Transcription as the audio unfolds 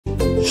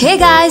Hey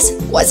guys,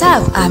 what's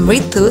up? I'm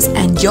Reethuz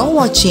and you're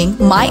watching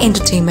my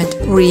entertainment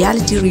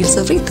reality reels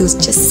of Reethuz.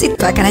 Just sit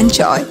back and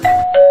enjoy.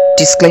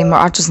 Disclaimer: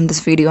 actress in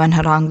this video and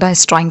her aangala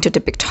is trying to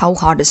depict how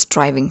hard is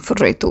driving for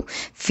Reethu.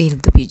 Feel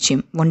the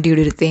BGM.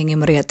 വണ്ടിയുടെ ഒരു തേങ്ങ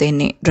മറിയാത്ത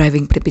എന്നെ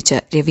driving പഠിപ്പിച്ച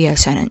രവി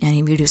ആശാന് ഞാൻ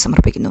ഈ video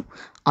സമർപ്പിക്കുന്നു.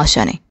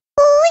 ആശാനെ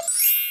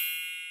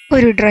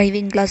ഒരു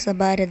ഡ്രൈവിംഗ് ക്ലാസ്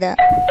ഭാരത.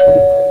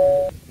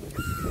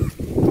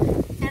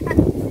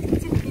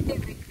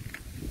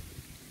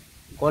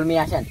 Call me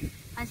Ashan.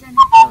 Ashan.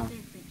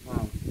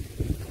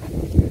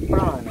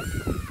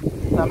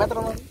 സമയത്ര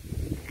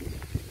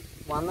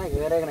വന്ന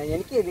കയറേക്കണേ.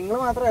 എനിക്ക് നിങ്ങൾ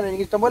മാത്രമല്ല,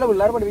 എനിക്ക് ഇഷ്ടംപോലെ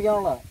പിള്ളേർ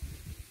പഠിപ്പിക്കാനുള്ള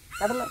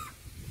കേട്ടല്ലോ.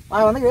 ആ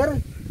വന്ന് കയറ്,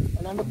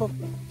 അല്ലാണ്ട് ഇപ്പം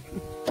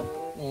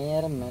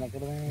നേരം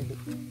മെനക്കെടുതാനായിട്ട്.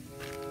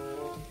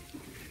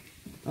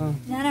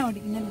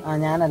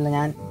 ഞാനല്ല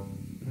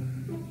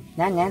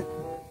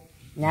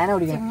ഞാനാ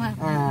ഓടിക്കണം.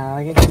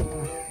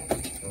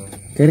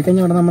 കയറി കഴിഞ്ഞ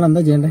ഇവിടെ നമ്മൾ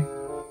എന്താ ചെയ്യണ്ടേ?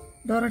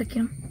 ഡോർ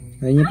അടയ്ക്കണം,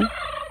 കഴിഞ്ഞിട്ട്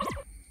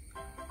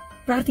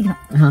പ്രാർത്ഥിക്കണം.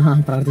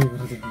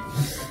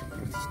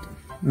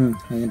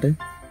 എന്നിട്ട്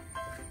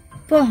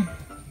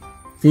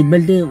സീറ്റ്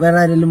ബെൽറ്റ് വേറെ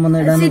ആരെങ്കിലും വന്ന്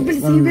ഇടാൻ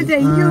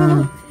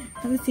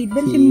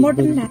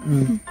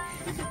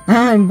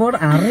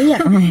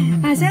അറിയാം.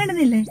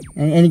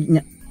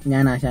 എനിക്ക്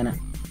ഞാൻ ആശാന.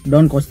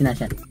 ഡോൺ ക്വസ്റ്റ്യൻ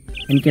ആശാൻ.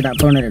 എനിക്കിടാം,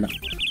 അപ്പോൾ ഇടാം.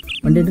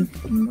 വണ്ടി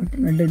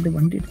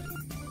ഇട്ട്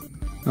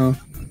ആ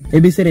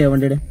ABC അറിയാവോ?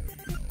 വണ്ടിയുടെ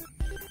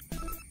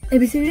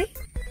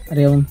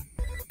അറിയാവോ?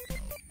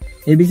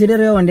 ABCD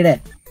അറിയാവോ വണ്ടിയുടെ?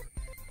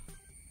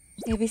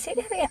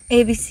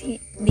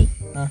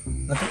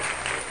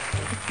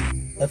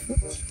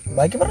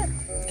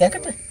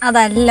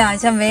 അതല്ല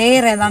ആശാൻ,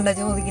 വേറെ ഏതാണ്ടോ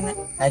ചോദിക്കുന്നത്.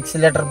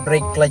 ആക്സിലേറ്റർ,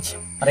 ബ്രേക്ക്, ക്ലച്ച്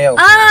അറിയാവോ?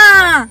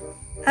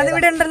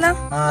 അതിവിടെ ഉണ്ടല്ലോ.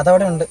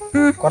 അതവിടെ ഉണ്ട്,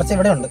 കുറച്ച്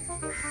ഇവിടെ ഉണ്ട്.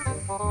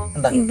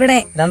 ഇവിടെ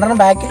രണ്ടെണ്ണം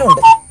ബാക്കിലും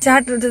ഉണ്ട്.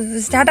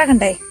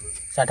 സ്റ്റാർട്ടാക്കണ്ടേ?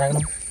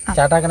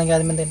 സ്റ്റാർട്ടാക്കണമെങ്കിൽ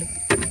ആദ്യം എന്തെങ്കിലും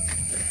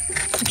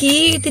കീ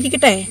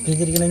തിരിക്കട്ടെ. കീ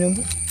തിരിക്കുന്നതിന്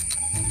മുമ്പ്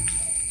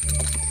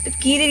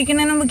കീ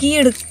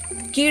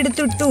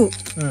എടുത്തിട്ടു.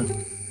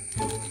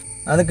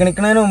 അത്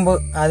കിണിക്കുന്നതിന് മുമ്പ്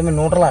ആദ്യം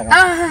ന്യൂട്രലാക്കാം.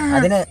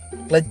 അതിന്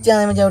ക്ലച്ച്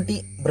ആദ്യം ചവിട്ടി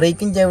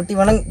ബ്രേക്കും ചവിട്ടി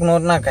വേണം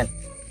ന്യൂട്രലാക്കാൻ.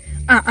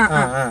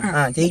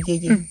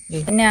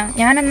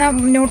 ഞാനെന്നാ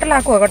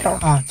ന്യൂട്രലാക്കുവോ കേട്ടോ.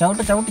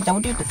 ചവിട്ടി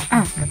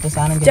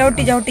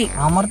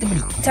അമർത്തി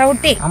പിടി.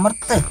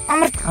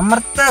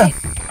 അമർത്ത്.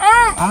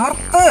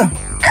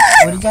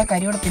 ഒരു ചാ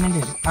കരിയോടെ തിന്നേണ്ടി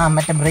വരും.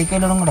 മറ്റേ ബ്രേക്ക്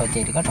അതിലോടും കൂടെ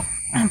വെച്ചേരും കേട്ടോ.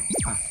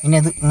 ഇനി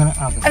അത് ഇങ്ങനെ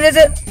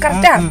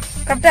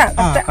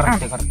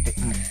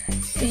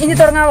ഇനി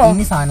തുടങ്ങാവോ?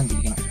 ഇനി സാധനം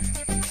തിരിക്കണം.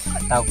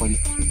 താക്കോല്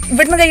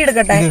ഇവിടുന്ന് കൈ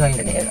എടുക്കട്ടെ.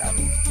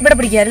 ഇവിടെ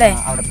പിടിക്കാം അല്ലേ?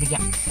 അവിടെ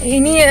പിടിക്കാം.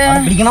 ഇനി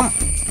പിടിക്കണം.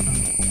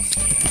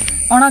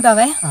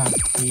 ഓണാക്കാവേ.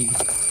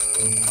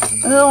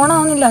 ഇത്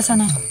ഓണാവുന്നില്ല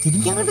ആശാനെ.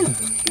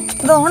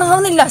 ഇത്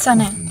ഓണാവുന്നില്ല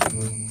ആശാനെ.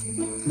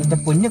 എന്റെ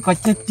പൊന്നു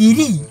കൊച്ച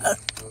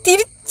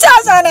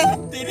തിരിച്ചാശാനെ.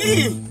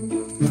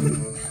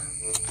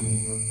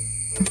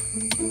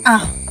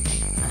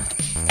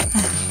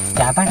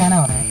 ചാട്ടാക്കാനാ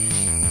പറഞ്ഞേ.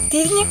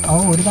 തിരിഞ്ഞ്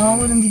ഒരു തവണ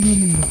പോലും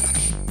തിരിഞ്ഞില്ലല്ലോ.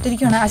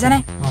 തിരിക്കണേ ആശാനെ.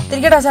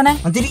 തിരിക്കട്ടെ ആശാനെ.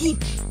 തിരികെ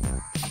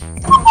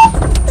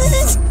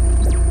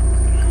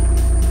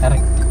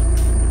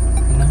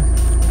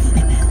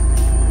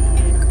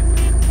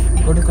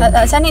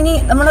ആശാൻ ഇനി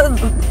നമ്മള്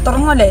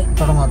തുടങ്ങുമല്ലേ?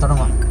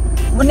 തുടങ്ങാം.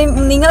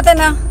 നിങ്ങൾ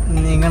തന്നെ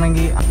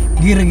നീങ്ങണമെങ്കിൽ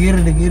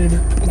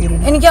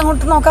എനിക്ക്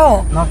അങ്ങോട്ട് നോക്കാവോ?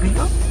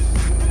 നോക്കിക്കോ.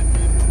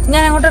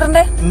 ഞാൻ അങ്ങോട്ട്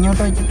ഇടണ്ടേ?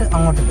 ഇങ്ങോട്ട് വെച്ചിട്ട്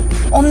അങ്ങോട്ട്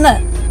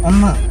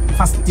ഒന്ന്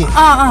ഫസ്റ്റ്.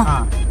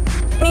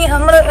 നീ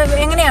നമ്മള്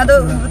എങ്ങനെയാ അത്?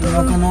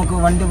 നോക്ക്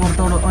വണ്ടി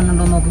പുറത്തോട്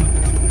ഒന്നുണ്ടോ നോക്ക്.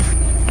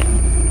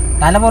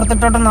 തല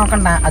പുറത്തിട്ടോട്ടും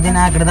നോക്കണ്ട.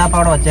 അതിനാ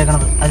കൃതാപ്പവിടെ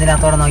വെച്ചേക്കണത്.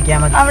 അതിനകത്തോടെ നോക്കിയാൽ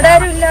മതി. അവിടെ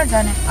ആരും ഇല്ല.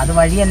 അത്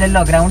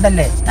വഴിയല്ലല്ലോ, ഗ്രൗണ്ട്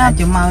അല്ലേ. ഞാൻ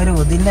ചുമ്മാ ഒരു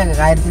ഇതിന്റെ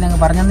കാര്യത്തിൽ അങ്ങ്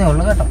പറഞ്ഞതേ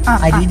ഉള്ളു കേട്ടോ. ആ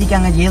രീതിക്ക്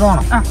അങ്ങ്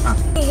ചെയ്തോണം.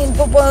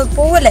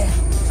 പോവല്ലേ?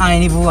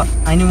 ഇനി പോവാ.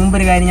 അതിന് മുമ്പ്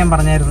ഒരു കാര്യം ഞാൻ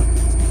പറഞ്ഞായിരുന്നു.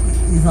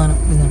 ഈ സാധനം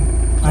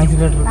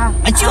ആക്സിലേറ്റർ.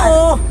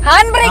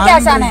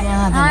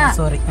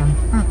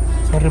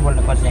 സോറി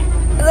പോലെ കൊച്ചേ.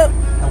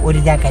 ഒരു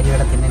ചാ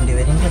കരിയോടെ തിന്നേണ്ടി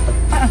വരും കേട്ടോ.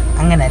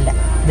 അങ്ങനല്ല,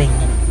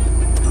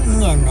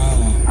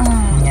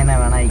 ഇങ്ങനെ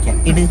വേണം അഴിക്കാൻ.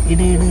 ഇട്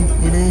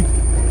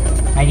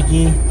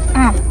അഴിക്ക്.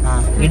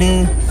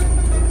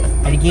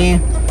 അഴിക്ക്.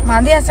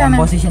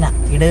 പൊസിഷനാ.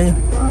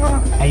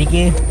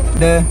 അഴിക്ക്.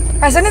 ഇത്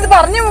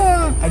പറഞ്ഞു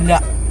അല്ല,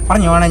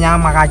 പറഞ്ഞു വേണം. ഞാൻ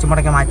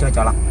കാച്ചുമുടക്കെ മാറ്റി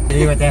വെച്ചോളാം.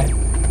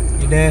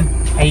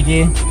 അഴിക്ക്.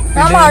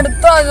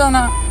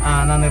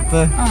 എന്നാ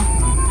നിർത്ത്.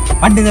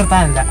 വണ്ടി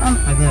നിർത്താനല്ല,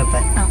 അത്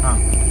നിർത്താൻ.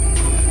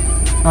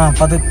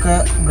 പതുക്കെ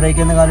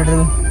ബ്രേക്ക് ഒന്ന് കാലിട്ട്.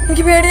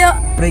 എനിക്ക് പേടിയാ.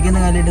 ബ്രേക്ക്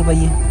ഒന്ന് കാലിട്ട്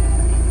പയ്യെ.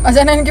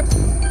 എനിക്ക്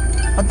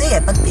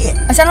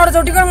അച്ഛനോട്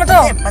ചവിട്ടിക്കണം കേട്ടോ.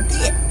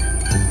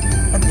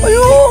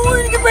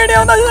 എനിക്ക്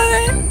പേടിയാവുന്ന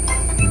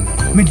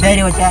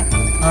മിഠായി വെച്ചാ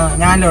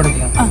ഞാനല്ലോ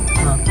ഓടിക്കാം.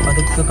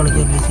 പതുക്കെ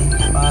കളിച്ച്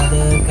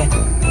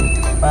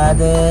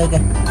പതുക്കെ.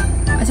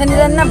 അച്ഛൻ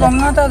ഇതെന്നാ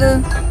പൊങ്ങാത്തത്?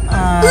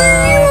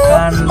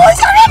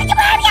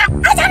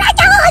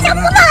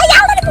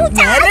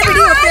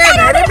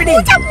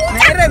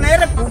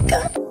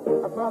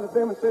 smiled at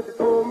them and said she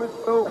told me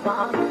so.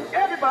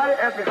 Everybody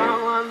asked me how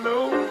I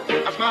know.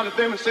 I smiled at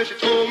them and said she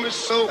told me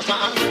so.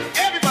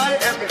 Everybody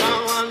asked me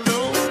how I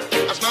know.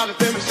 I smiled at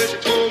them and said she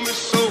told me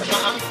so.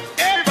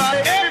 Everybody.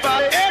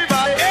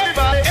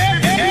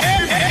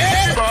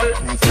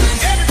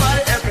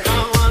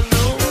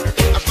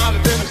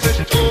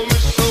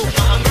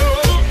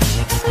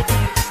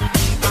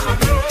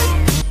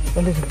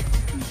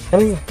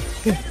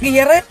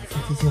 Gear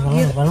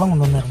വെള്ളം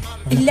കൊണ്ടുവന്നായിരുന്നു.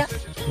 ഇല്ല.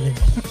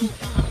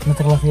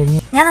 ഇന്നത്തെ class കഴിഞ്ഞ്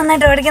ഞാൻ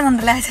നന്നായിട്ട്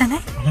ഓടിക്കുന്നുണ്ടല്ലോ ആശാനെ.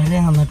 വളരെ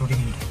നന്നായിട്ട്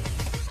ഓടിക്കുന്നുണ്ട്.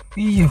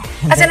 അയ്യോ,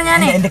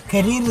 എന്റെ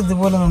കരിയർ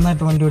ഇതുപോലെ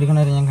നന്നായിട്ട് വണ്ടി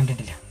ഓടിക്കണവരെ ഞാൻ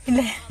കണ്ടിട്ടില്ല.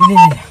 ഇല്ല.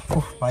 ഓ,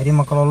 ഭാര്യ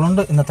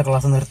മക്കളുള്ളതുകൊണ്ട് ഇന്നത്തെ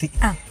ക്ലാസ് നിർത്തി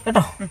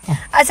കേട്ടോ.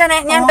 ആശാനെ,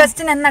 ഞാൻ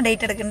ടെസ്റ്റിന് എന്നാ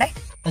ഡേറ്റ് എടുക്കണ്ടേ?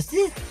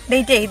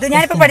 ഡേറ്റ് ചെയ്തു.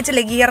 ഞാനിപ്പോ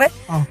പഠിച്ചില്ലേ gear,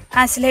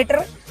 accelerator,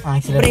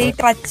 break,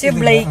 clutch,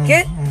 break,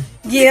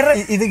 gear.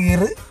 ഇത്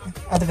ഗിയർ,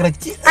 അത്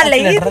ക്ലച്ച്. അല്ല,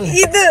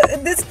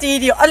 ഇത്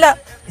സ്റ്റീരിയോ. അല്ല,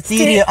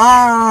 സ്റ്റീരിയോ.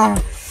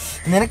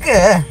 നിനക്ക്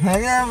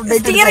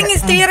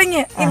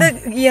സ്റ്റിയറിംഗ് ഇത്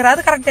ഗിയർ.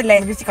 അത് കറക്റ്റ് അല്ലേ?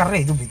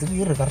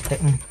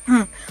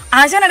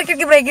 ആശാൻ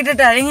ഇടയ്ക്കിടയ്ക്ക് ബ്രേക്ക്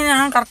ഇട്ടിട്ട് അല്ലെങ്കിൽ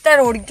ഞാൻ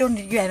കറക്റ്റായിട്ട്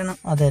ഓടിച്ചോണ്ടിരിക്കുവായിരുന്നു.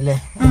 അതെല്ലേ?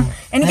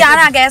 എനിക്ക് ആന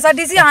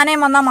KSRTC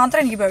ആനയും വന്നാൽ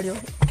മാത്രമേ എനിക്ക്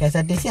പേടിയുള്ളൂ.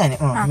 KSRTC ആന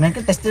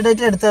നിനക്ക് ടെസ്റ്റ്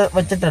ഡേറ്റ് എടുത്ത്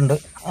വെച്ചിട്ടുണ്ട്.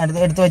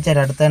 എടുത്ത്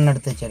വെച്ചേരാം. അടുത്ത് തന്നെ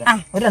എടുത്ത് വെച്ചേരാം.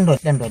 ഒരു 2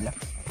 കൊല്ലം.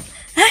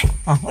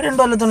 ഒരു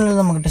 2 കൊല്ലത്തിനുള്ളിൽ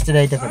നമുക്ക് ടെസ്റ്റ്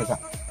ഡേറ്റ് ഒക്കെ എടുക്കാം.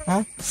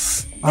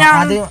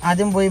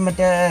 ആദ്യം പോയി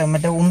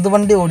മറ്റേ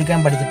ഉന്തുവണ്ടി ഓടിക്കാൻ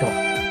പഠിച്ചിട്ട് പോവാം.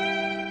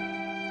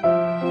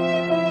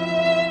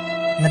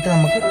 എന്നിട്ട്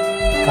നമുക്ക്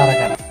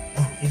കറക്കാം.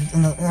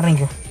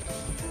 ഇറങ്ങിക്കോ.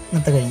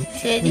 ഇന്നത്തെ കഴിഞ്ഞു.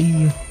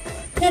 അയ്യോ,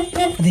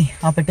 അതെ,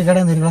 ആ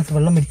പെട്ടിക്കടയിൽ നിന്ന് ഒരു ഗ്ലാസ്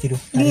വെള്ളം പിടിച്ചിരൂ.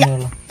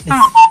 വെള്ളം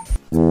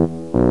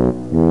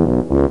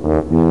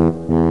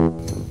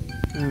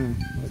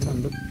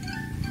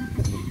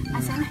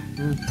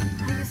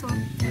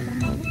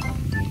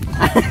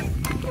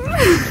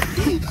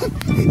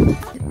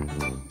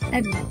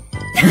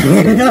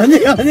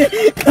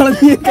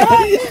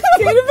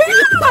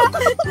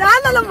ഞാൻ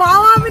നല്ല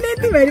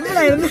മാവാമിനേത്തി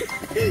വരുന്നതായിരുന്നു.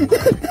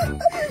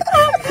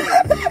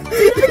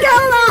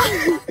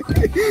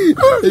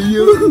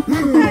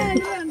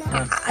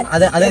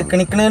 അത്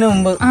കിണിക്കണതിന്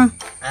മുമ്പ്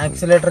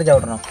ആക്സിലേറ്റർ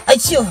ചവിട്ടണം.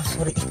 അയ്യോ,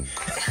 സോറി,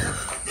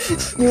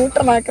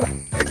 ന്യൂട്രലാക്കണം.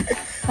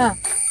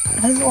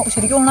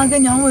 ശരിക്കും ഓണാക്കിയ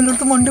ഞാൻ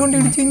വല്ലയിടത്തും വണ്ടി കൊണ്ട്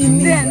ഇടിച്ചു.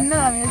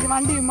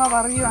 വണ്ടി ചുമ്മാ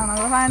പറയുവാണ്.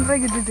 ഹാൻഡ്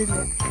ബ്രേക്ക് ഇട്ടിട്ടില്ല.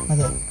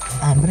 അതെ,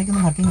 ഹാൻഡ് ബ്രേക്ക്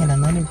ഒന്നും വർക്കിംഗ് അല്ല,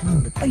 എന്നാലും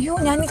ഇട്ടിട്ടുണ്ട്. അയ്യോ,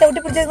 ഞാൻ ഈ ചവിട്ടി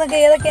പിടിച്ചേക്കുന്നൊക്കെ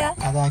ഏതൊക്കെയാ?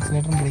 അത്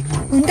ആക്സിലേറ്ററും ബ്രേക്കും.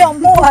 എന്റെ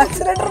അമ്മോ,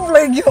 ആക്സിലേറ്ററും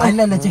ബ്രേക്കും.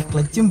 അല്ല,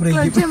 ക്ലച്ചും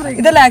ബ്രേക്കും.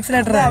 ഇതല്ല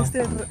ആക്സിലേറ്റർ.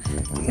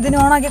 ഇതിന്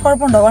ഓണാക്കിയ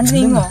കുഴപ്പമുണ്ടോ? വണ്ടി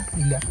നീങ്ങോ?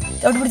 ഇല്ല.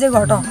 ചവിട്ടി പിടിച്ചേക്കോ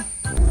കേട്ടോ.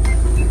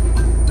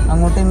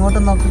 അങ്ങോട്ടും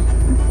ഇങ്ങോട്ടും നോക്കും.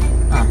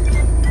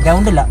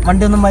 ഗ്രൗണ്ടില്ല,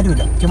 വണ്ടി ഒന്നും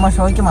വരൂല, ചുമ്മാ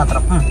ഷോയ്ക്ക്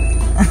മാത്രം.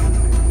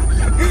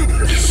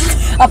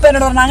 അപ്പൊ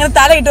എന്നോട് പറഞ്ഞു അങ്ങനെ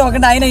തലയിട്ട്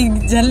നോക്കണ്ട, അതിനെ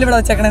ജനൽ ഇവിടെ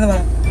വെച്ചേക്കണെന്ന്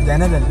പറഞ്ഞു.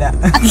 ജനലല്ല,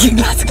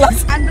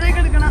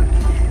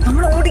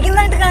 നമ്മൾ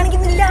ഓടിക്കുന്നതായിട്ട്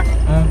കാണിക്കുന്നില്ല.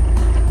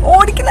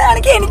 ഓടിക്കുന്ന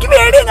കാണിക്കാൻ എനിക്ക്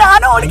പേടിയാ.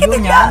 ഞാൻ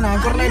ഓടിക്കുന്നില്ല.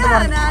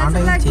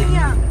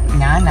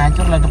 ഞാൻ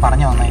നാച്ചുറലായിട്ട്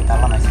പറഞ്ഞു വന്നായി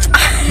തള്ളണ.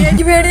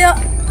 എനിക്ക് പേടിയാ.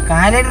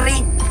 കാലറി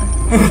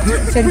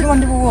ശരിക്കും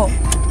വണ്ടി പോവോ?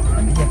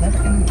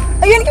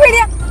 അയ്യോ, എനിക്ക്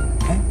പേടിയാ.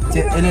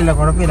 ഇല്ല,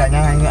 കുഴപ്പമില്ല.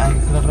 ഞാൻ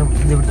ആക്സിലേറ്റർ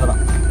ഇത് വിട്ടോളാം.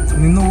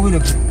 നിന്ന് പോവില്ല,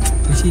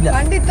 കൃഷിയില്ല.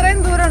 വണ്ടി ഇത്രയും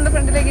ദൂരം ഉണ്ട്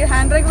ഫ്രണ്ടിലേക്ക്.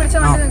 ഹാൻഡ് ബ്രേക്ക്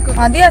പിടിച്ചാൽ വണ്ടി നിൽക്കും.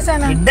 മതി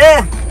ആശാന.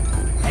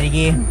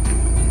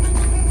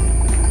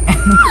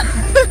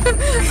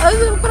 അത്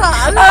സൂപ്പറാ.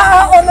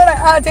 ഒന്നുകൂടെ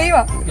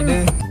ചെയ്യുവാ.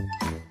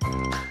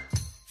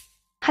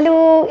 ഹലോ,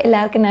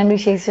 എല്ലാവർക്കും ഞാൻ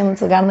വിശേഷം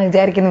സുഖമാണെന്ന്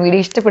വിചാരിക്കുന്ന.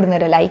 വീഡിയോ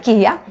ഇഷ്ടപ്പെടുന്നവരെ ലൈക്ക്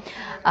ചെയ്യുക.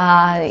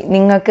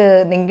 നിങ്ങൾക്ക്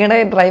നിങ്ങളുടെ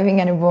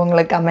ഡ്രൈവിംഗ് അനുഭവങ്ങൾ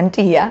കമൻറ്റ്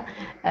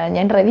ചെയ്യുക.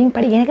 ഞാൻ ഡ്രൈവിംഗ്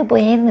പഠിക്കാനൊക്കെ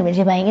പോയായിരുന്നു,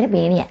 പക്ഷേ ഭയങ്കര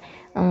പേടിയാണ്.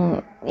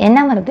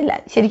 എന്നാ മറത്തില്ല.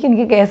 ശരിക്കും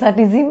എനിക്ക്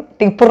KSRTC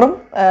ടിപ്പറും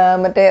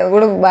മറ്റേ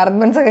കൂടെ ഭാരത്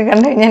ബെൻസൊക്കെ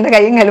കണ്ടു കഴിഞ്ഞാൽ എൻ്റെ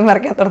കൈയും കാലും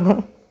മറക്കാൻ തുടങ്ങും.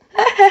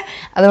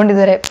 അതുകൊണ്ട്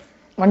ഇതുവരെ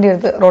വണ്ടി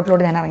എടുത്ത്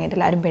റോഡിലോട്ട് ഞാൻ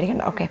ഇറങ്ങിയിട്ടില്ല. ആരും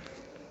പേടിക്കണ്ട. ഓക്കെ,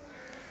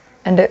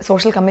 എൻ്റെ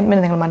സോഷ്യൽ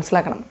കമ്മിറ്റ്മെൻറ്റ് നിങ്ങൾ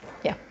മനസ്സിലാക്കണം.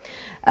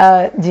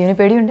 ജീവന്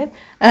പേടിയുണ്ട്.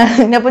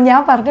 അപ്പം ഞാൻ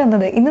പറഞ്ഞു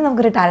വന്നത്, ഇന്ന്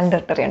നമുക്കൊരു ടാലൻറ്റ്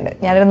റിട്ടറി ഉണ്ട്.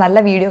 ഞാനൊരു നല്ല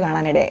വീഡിയോ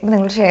കാണാനിടയെ ഇപ്പം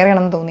നിങ്ങൾ ഷെയർ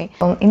ചെയ്യണമെന്ന് തോന്നി.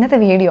 അപ്പം ഇന്നത്തെ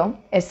video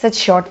SH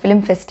short film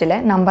ഫെസ്റ്റിലെ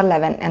number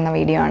 11 എന്ന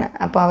വീഡിയോ ആണ്.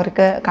 അപ്പോൾ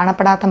അവർക്ക്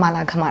കാണപ്പെടാത്ത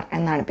മാലാഖമാർ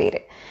എന്നാണ്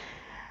പേര്.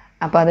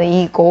 അപ്പോൾ അത് ഈ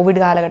കോവിഡ്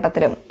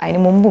കാലഘട്ടത്തിലും അതിന്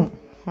മുമ്പും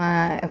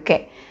ഒക്കെ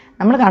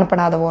നമ്മൾ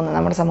കാണപ്പെടാതെ പോകുന്ന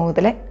നമ്മുടെ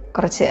സമൂഹത്തിലെ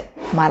കുറച്ച്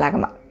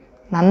മാലാഖമാർ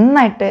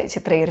നന്നായിട്ട്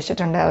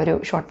ചിത്രീകരിച്ചിട്ടുണ്ട്. ഒരു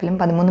ഷോർട്ട് ഫിലിം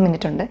 13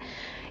 മിനിറ്റ് ഉണ്ട്.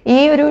 ഈ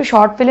ഒരു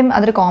ഷോർട്ട് ഫിലിം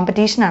അതൊരു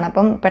കോമ്പറ്റീഷനാണ്.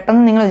 അപ്പം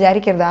പെട്ടെന്ന് നിങ്ങൾ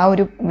വിചാരിക്കരുത് ആ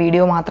ഒരു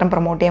വീഡിയോ മാത്രം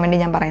പ്രൊമോട്ട് ചെയ്യാൻ വേണ്ടി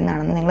ഞാൻ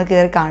പറയുന്നതാണെന്ന്. നിങ്ങൾ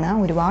കയറി കാണുക.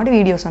 ഒരുപാട്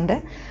വീഡിയോസ് ഉണ്ട്.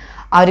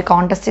 ആ ഒരു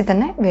കോൺടെസ്റ്റിൽ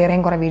തന്നെ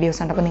വേറെയും കുറേ വീഡിയോസ്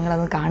ഉണ്ട്. അപ്പോൾ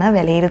നിങ്ങളത് കാണുക,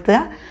 വിലയിരുത്തുക.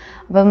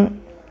 അപ്പം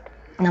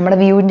നമ്മുടെ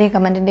വ്യൂവിൻ്റെയും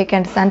കമൻറ്റിൻ്റെയൊക്കെ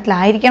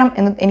അടിസ്ഥാനത്തിലായിരിക്കണം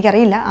എന്ന്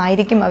എനിക്കറിയില്ല,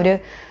 ആയിരിക്കും അവർ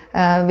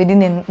വിധി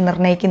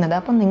നിർണ്ണയിക്കുന്നത്.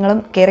 അപ്പം നിങ്ങളും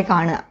കയറി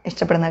കാണുക,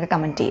 ഇഷ്ടപ്പെടുന്നതൊക്കെ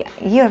കമൻറ്റ്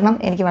ചെയ്യുക. ഈ ഒരെണ്ണം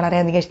എനിക്ക്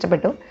വളരെയധികം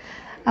ഇഷ്ടപ്പെട്ടു.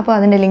 അപ്പോൾ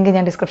അതിൻ്റെ ലിങ്ക്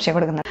ഞാൻ ഡിസ്ക്രിപ്ഷനിൽ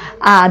കൊടുക്കുന്നത്.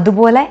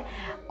 അതുപോലെ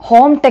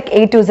home tech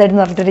A to Z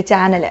എന്ന് പറഞ്ഞിട്ടൊരു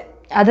ചാനൽ,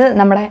 അത്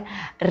നമ്മുടെ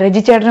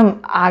രജിച്ചേട്ടനും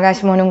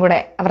ആകാശ് മോനും കൂടെ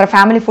അവരുടെ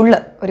ഫാമിലി ഫുള്ള്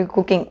ഒരു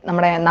കുക്കിംഗ്,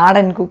 നമ്മുടെ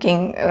നാടൻ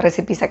കുക്കിംഗ്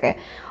റെസിപ്പീസൊക്കെ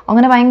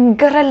അങ്ങനെ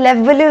ഭയങ്കര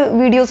ലെവല്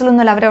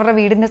വീഡിയോസിലൊന്നുമല്ല, അവരവരുടെ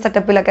വീടിൻ്റെ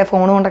സെറ്റപ്പിലൊക്കെ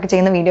ഫോൺ കൊണ്ടൊക്കെ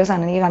ചെയ്യുന്ന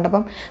വീഡിയോസാണ് എനിക്ക്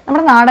കണ്ടപ്പം.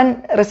 നമ്മുടെ നാടൻ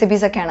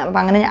റെസിപ്പീസൊക്കെയാണ്.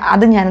 അപ്പം അങ്ങനെ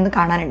അത് ഞാനൊന്ന്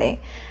കാണാനിടയായി.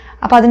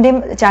 അപ്പോൾ അതിൻ്റെയും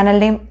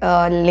ചാനലിൻ്റെയും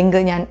ലിങ്ക്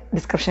ഞാൻ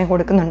ഡിസ്ക്രിപ്ഷനിൽ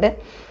കൊടുക്കുന്നുണ്ട്.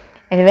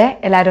 എനിവേ,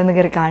 എല്ലാവരും ഒന്ന്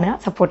കയറി കാണുക,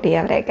 സപ്പോർട്ട്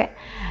ചെയ്യുക അവരെയൊക്കെ.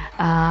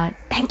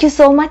 Thank you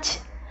so much.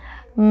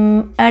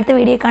 അടുത്ത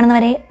വീഡിയോ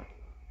കാണുന്നവരെ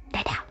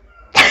ടാറ്റാ.